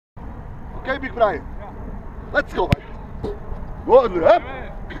Okay, big Brian? Let's go, Brian. Good, up.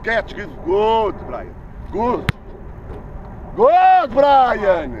 Catch, good, Brian. Good. Good,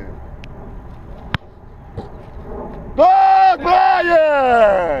 Brian. Good,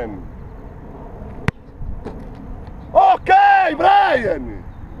 Brian. Okay, Brian.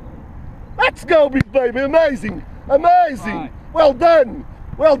 Let's go, big baby. Amazing, amazing. Well done,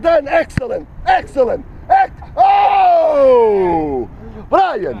 excellent, excellent. Oh,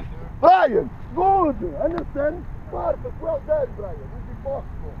 Brian, good. Understand? Perfect. Well done, Brian. It's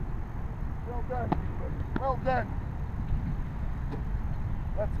impossible. Well done, well done.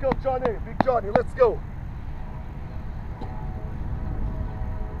 Let's go, Johnny. Big Johnny, let's go.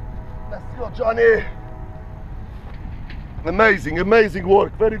 Let's go, Johnny. Amazing, amazing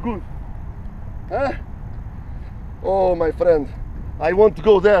work. Very good. Huh? Oh, my friend. I want to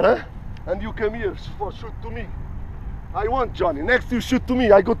go there, huh? And you come here for shoot to me. I want, Johnny. Next you shoot to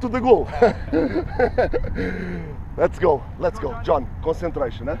me, I go to the goal. Let's go, John.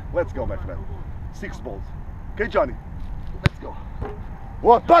 Concentration, huh? Let's go, my friend. 6 balls. Okay, Johnny. Let's go.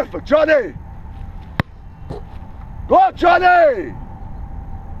 What? Perfect, Johnny. Go, Johnny.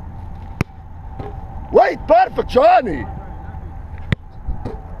 Wait, perfect, Johnny.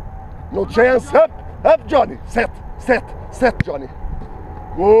 No chance. Up, Johnny. Set, Johnny.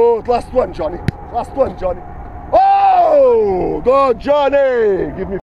 Good. Last one, Johnny. Oh, go, Johnny. Give me